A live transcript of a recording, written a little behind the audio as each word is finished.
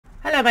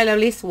Hola my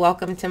lovelies,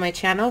 welcome to my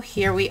channel.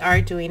 Here we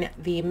are doing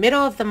the middle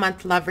of the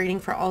month love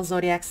reading for all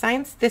zodiac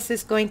signs. This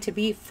is going to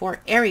be for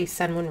Aries,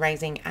 Sun, Moon,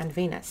 Rising, and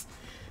Venus.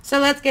 So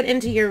let's get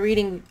into your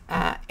reading,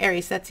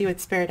 Aries. Let's see what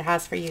Spirit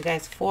has for you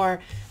guys for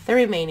the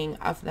remaining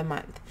of the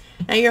month.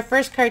 Now your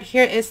first card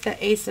here is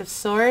the Ace of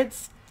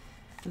Swords,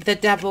 the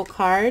Devil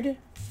card,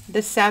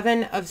 the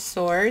Seven of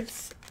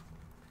Swords,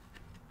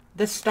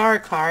 the Star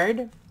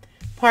card.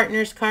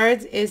 Partners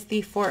cards is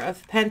the Four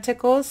of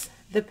Pentacles,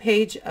 the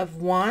Page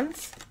of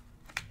Wands,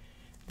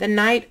 the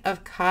Knight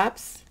of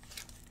Cups,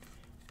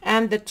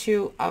 and the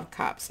Two of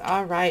Cups.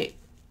 All right.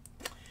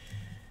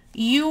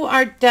 You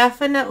are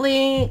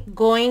definitely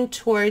going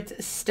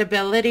towards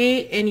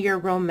stability in your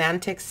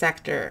romantic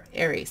sector,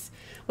 Aries.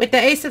 With the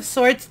Ace of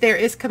Swords, there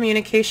is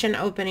communication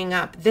opening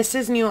up. This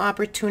is new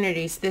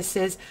opportunities. This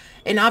is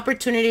an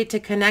opportunity to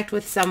connect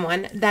with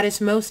someone that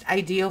is most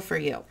ideal for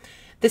you.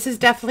 This is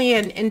definitely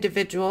an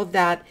individual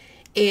that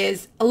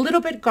is a little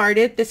bit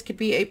guarded. This could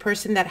be a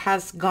person that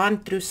has gone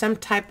through some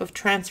type of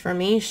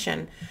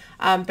transformation.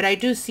 But I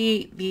do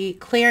see the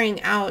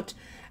clearing out.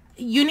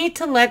 You need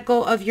to let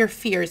go of your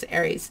fears,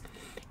 Aries.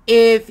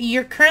 If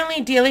you're currently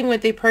dealing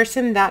with a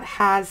person that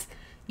has,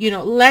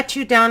 let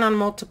you down on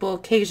multiple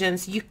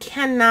occasions, you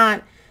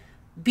cannot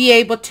be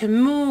able to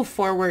move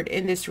forward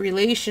in this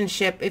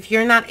relationship if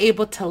you're not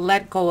able to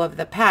let go of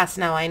the past.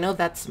 Now, I know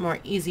that's more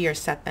easier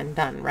said than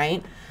done,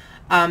 right?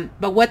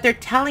 But what they're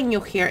telling you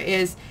here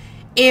is,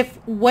 if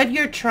what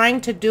you're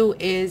trying to do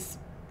is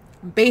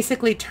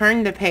basically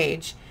turn the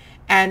page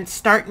and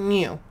start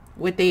new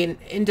with the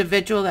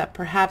individual that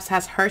perhaps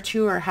has hurt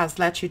you or has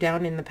let you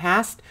down in the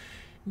past,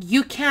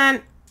 you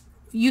can't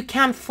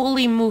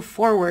fully move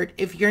forward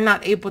if you're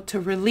not able to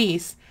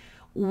release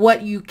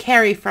what you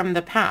carry from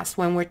the past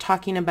when we're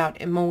talking about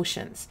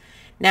emotions.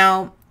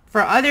 Now,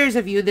 for others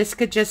of you, this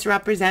could just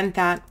represent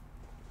that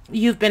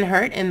you've been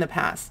hurt in the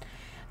past.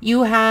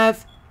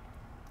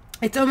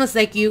 It's almost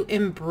like you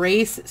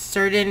embrace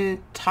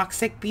certain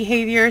toxic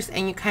behaviors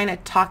and you kind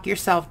of talk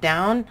yourself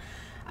down,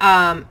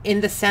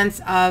 in the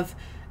sense of,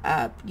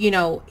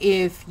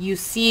 if you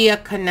see a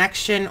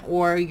connection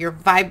or you're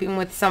vibing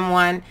with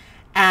someone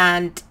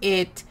and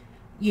it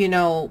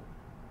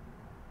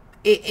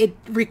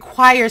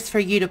requires for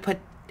you to put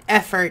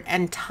effort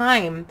and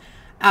time,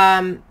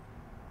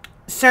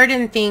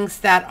 certain things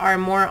that are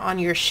more on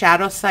your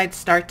shadow side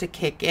start to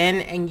kick in,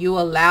 and you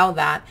allow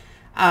that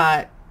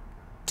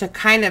to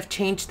kind of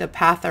change the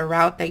path or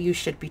route that you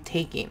should be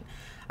taking.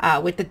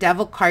 With the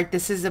Devil card,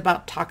 this is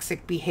about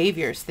toxic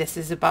behaviors. This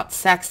is about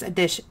sex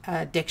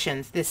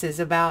addictions. This is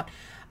about,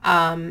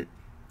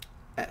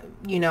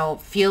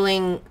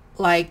 feeling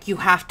like you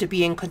have to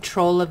be in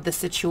control of the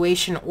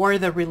situation or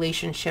the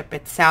relationship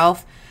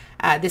itself.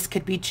 This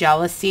could be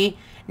jealousy.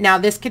 Now,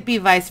 this could be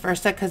vice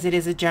versa because it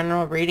is a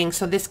general reading.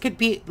 So this could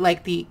be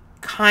like the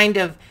kind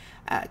of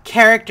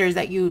characters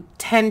that you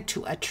tend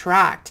to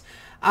attract,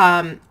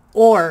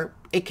 or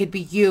it could be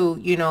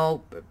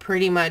you,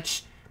 pretty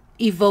much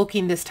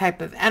evoking this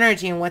type of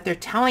energy. And what they're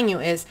telling you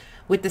is,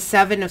 with the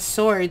Seven of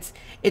Swords,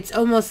 it's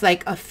almost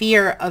like a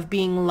fear of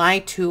being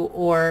lied to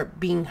or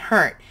being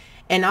hurt.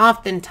 And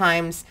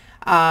oftentimes,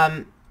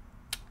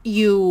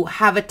 you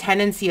have a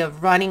tendency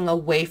of running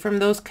away from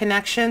those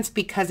connections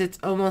because it's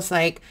almost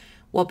like,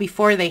 well,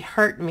 before they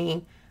hurt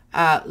me,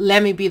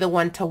 let me be the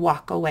one to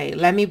walk away.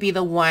 Let me be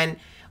the one.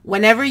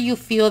 Whenever you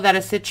feel that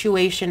a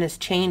situation is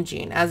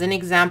changing, as an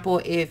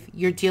example, if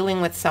you're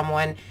dealing with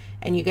someone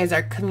and you guys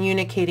are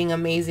communicating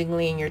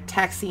amazingly and you're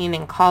texting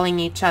and calling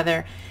each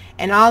other,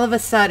 and all of a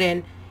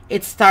sudden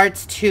it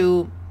starts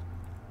to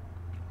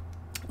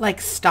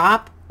like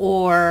stop,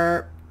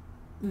 or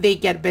they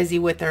get busy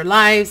with their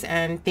lives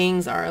and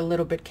things are a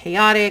little bit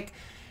chaotic,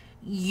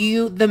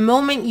 the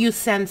moment you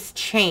sense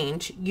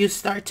change, you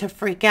start to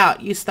freak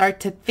out. You start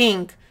to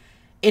think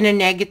in a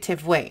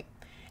negative way.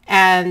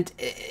 And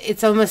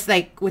it's almost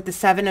like with the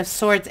Seven of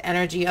Swords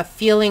energy, a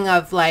feeling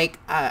of like,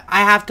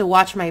 I have to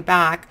watch my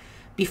back.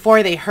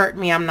 Before they hurt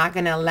me, I'm not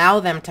going to allow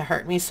them to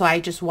hurt me. So I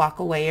just walk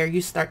away, or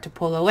you start to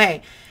pull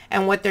away.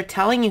 And what they're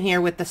telling you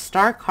here with the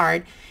Star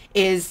card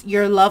is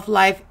your love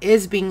life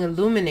is being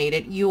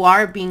illuminated. You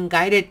are being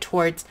guided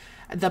towards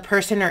the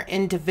person or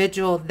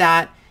individual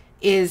that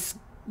is,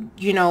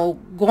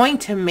 going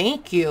to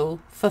make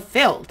you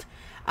fulfilled.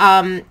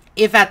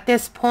 If at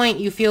this point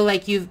you feel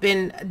like you've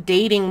been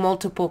dating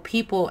multiple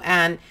people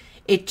and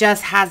it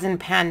just hasn't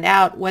panned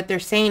out, what they're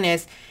saying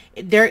is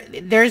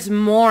there's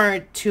more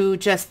to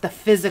just the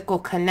physical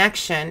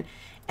connection.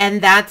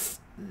 And that's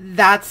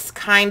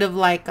kind of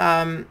like,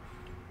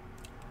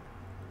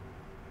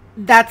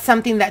 that's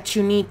something that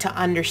you need to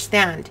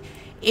understand.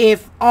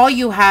 If all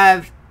you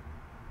have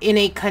in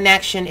a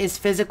connection is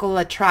physical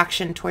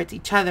attraction towards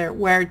each other,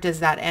 where does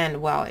that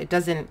end? Well, it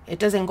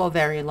doesn't go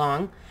very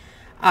long.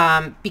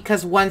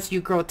 Because once you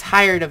grow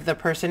tired of the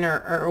person,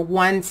 or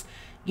once,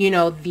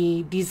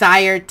 the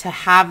desire to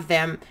have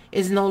them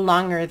is no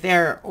longer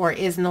there or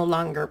is no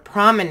longer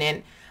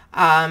prominent,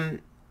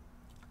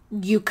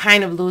 you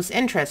kind of lose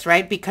interest,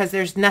 right? Because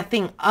there's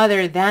nothing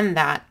other than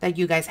that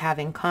you guys have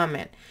in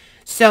common.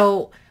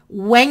 So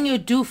when you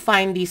do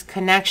find these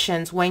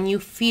connections, when you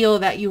feel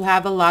that you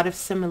have a lot of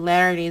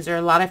similarities or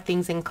a lot of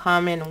things in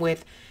common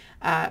with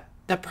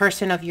the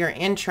person of your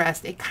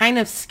interest, it kind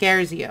of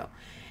scares you.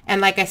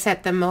 And like I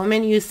said, the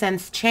moment you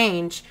sense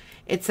change,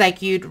 it's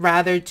like you'd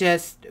rather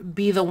just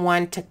be the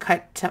one to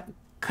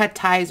cut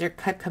ties or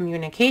cut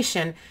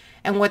communication.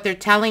 And what they're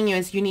telling you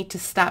is you need to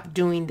stop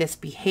doing this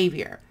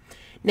behavior.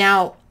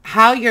 Now,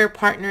 how your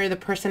partner, the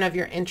person of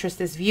your interest,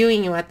 is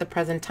viewing you at the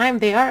present time,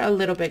 they are a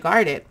little bit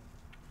guarded.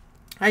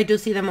 I do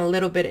see them a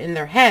little bit in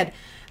their head.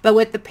 But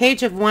with the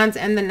Page of Wands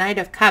and the Knight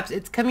of Cups,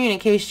 it's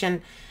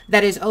communication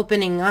that is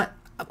opening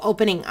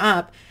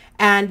up,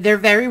 and they're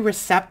very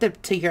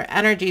receptive to your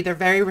energy. They're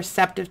very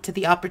receptive to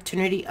the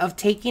opportunity of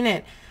taking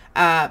it,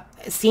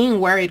 seeing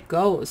where it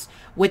goes.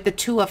 With the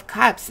Two of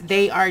Cups,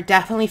 they are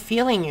definitely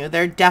feeling you.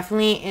 They're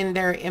definitely in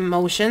their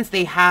emotions.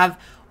 They have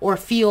or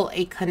feel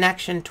a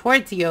connection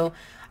towards you.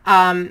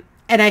 And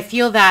I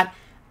feel that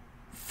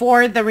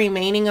for the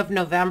remaining of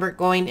November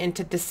going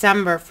into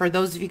December, for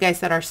those of you guys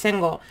that are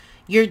single,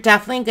 you're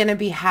definitely going to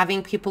be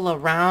having people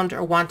around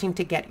or wanting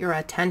to get your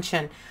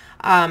attention.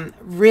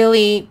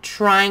 Really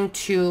trying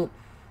to,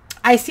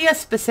 I see a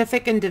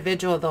specific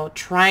individual though,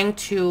 trying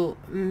to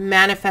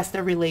manifest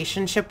a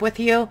relationship with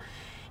you.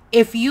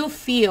 If you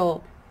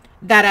feel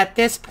that at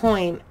this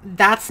point,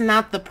 that's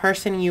not the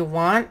person you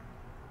want,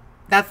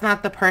 that's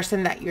not the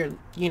person that you're,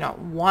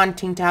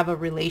 wanting to have a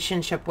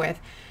relationship with,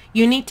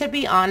 you need to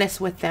be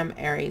honest with them,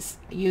 Aries.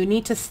 You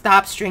need to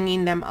stop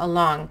stringing them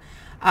along.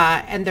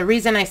 And the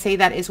reason I say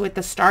that is with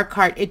the Star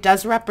card, it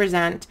does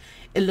represent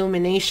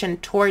illumination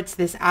towards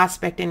this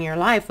aspect in your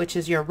life, which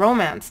is your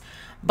romance.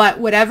 But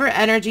whatever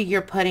energy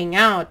you're putting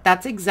out,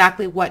 that's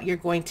exactly what you're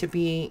going to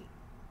be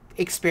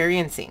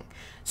experiencing.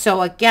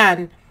 So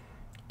again,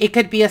 it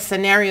could be a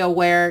scenario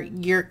where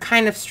you're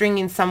kind of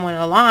stringing someone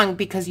along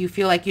because you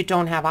feel like you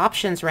don't have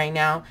options right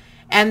now.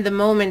 And the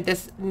moment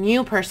this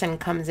new person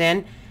comes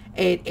in,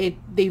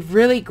 they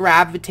really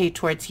gravitate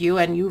towards you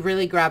and you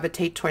really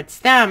gravitate towards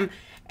them,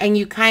 and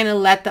you kind of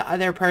let the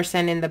other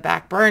person in the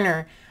back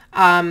burner.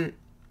 And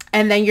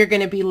then you're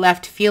going to be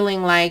left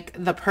feeling like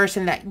the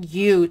person that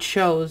you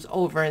chose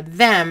over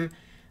them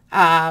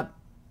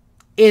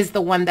is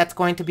the one that's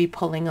going to be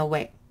pulling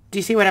away. Do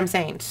you see what I'm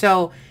saying?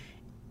 So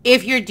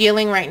if you're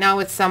dealing right now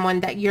with someone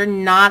that you're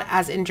not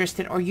as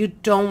interested, or you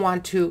don't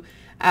want to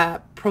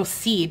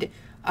proceed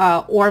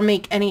or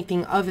make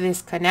anything of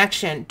this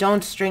connection,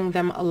 don't string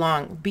them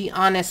along. Be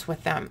honest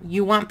with them.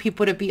 You want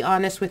people to be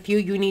honest with you.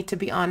 You need to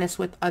be honest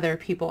with other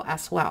people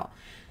as well.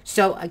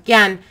 So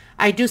again,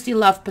 I do see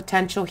love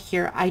potential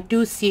here. I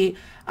do see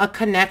a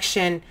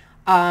connection.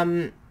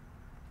 If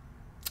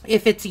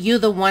it's you,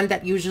 the one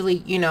that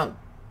usually,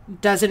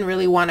 doesn't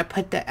really want to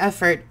put the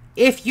effort,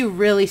 if you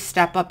really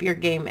step up your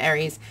game,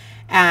 Aries,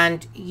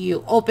 and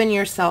you open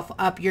yourself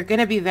up, you're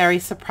going to be very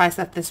surprised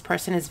that this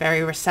person is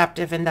very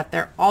receptive and that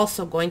they're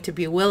also going to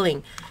be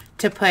willing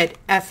to put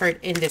effort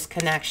in this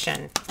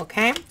connection.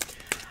 Okay?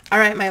 All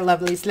right, my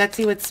lovelies, let's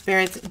see what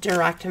Spirit's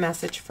direct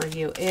message for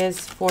you is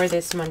for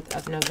this month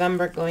of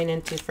November going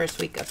into first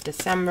week of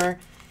December.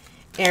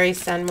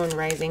 Aries, Sun, Moon,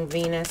 Rising,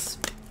 Venus,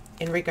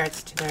 in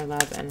regards to their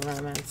love and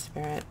romance,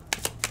 Spirit.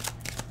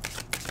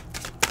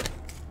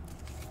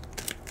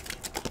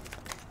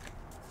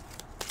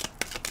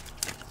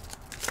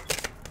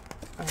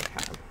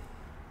 Okay.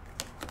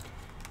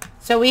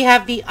 So we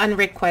have the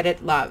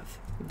unrequited love.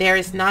 There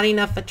is not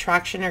enough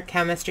attraction or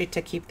chemistry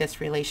to keep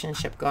this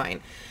relationship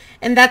going.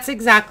 And that's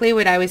exactly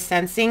what I was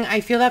sensing.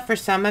 I feel that for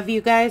some of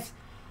you guys,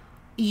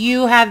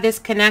 you have this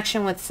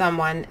connection with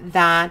someone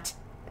that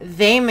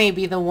they may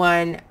be the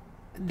one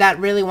that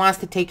really wants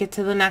to take it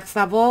to the next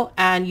level,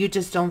 and you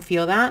just don't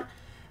feel that.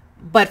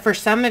 But for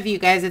some of you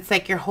guys, it's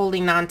like you're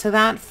holding on to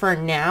that for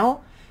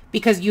now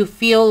because you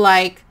feel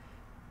like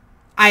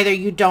either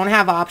you don't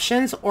have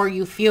options or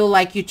you feel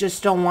like you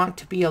just don't want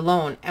to be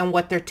alone. And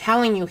what they're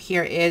telling you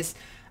here is,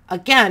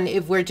 again,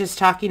 if we're just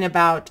talking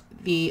about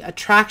the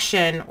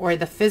attraction or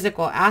the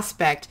physical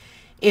aspect,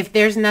 if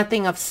there's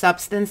nothing of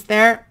substance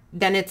there,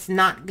 then it's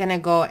not going to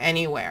go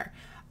anywhere.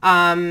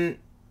 Now,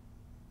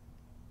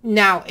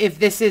 if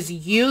this is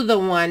you, the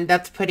one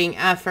that's putting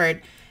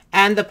effort,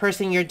 and the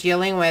person you're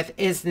dealing with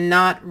is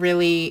not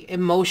really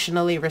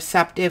emotionally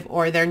receptive,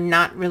 or they're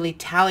not really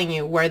telling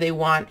you where they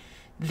want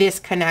this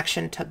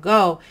connection to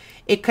go,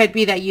 it could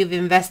be that you've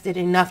invested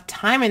enough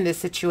time in this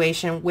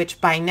situation,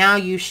 which by now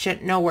you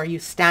should know where you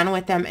stand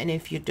with them. And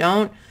if you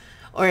don't,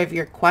 or if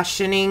you're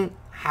questioning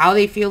how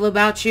they feel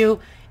about you,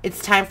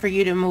 it's time for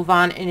you to move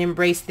on and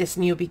embrace this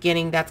new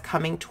beginning that's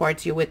coming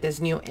towards you with this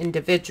new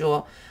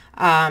individual.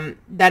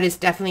 That is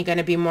definitely going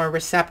to be more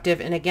receptive.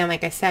 And again,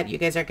 like I said, you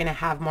guys are going to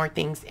have more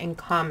things in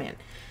common.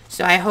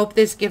 So I hope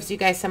this gives you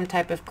guys some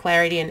type of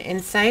clarity and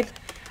insight.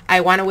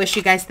 I want to wish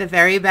you guys the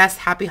very best.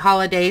 Happy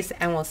holidays,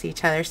 and we'll see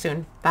each other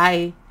soon.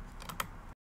 Bye.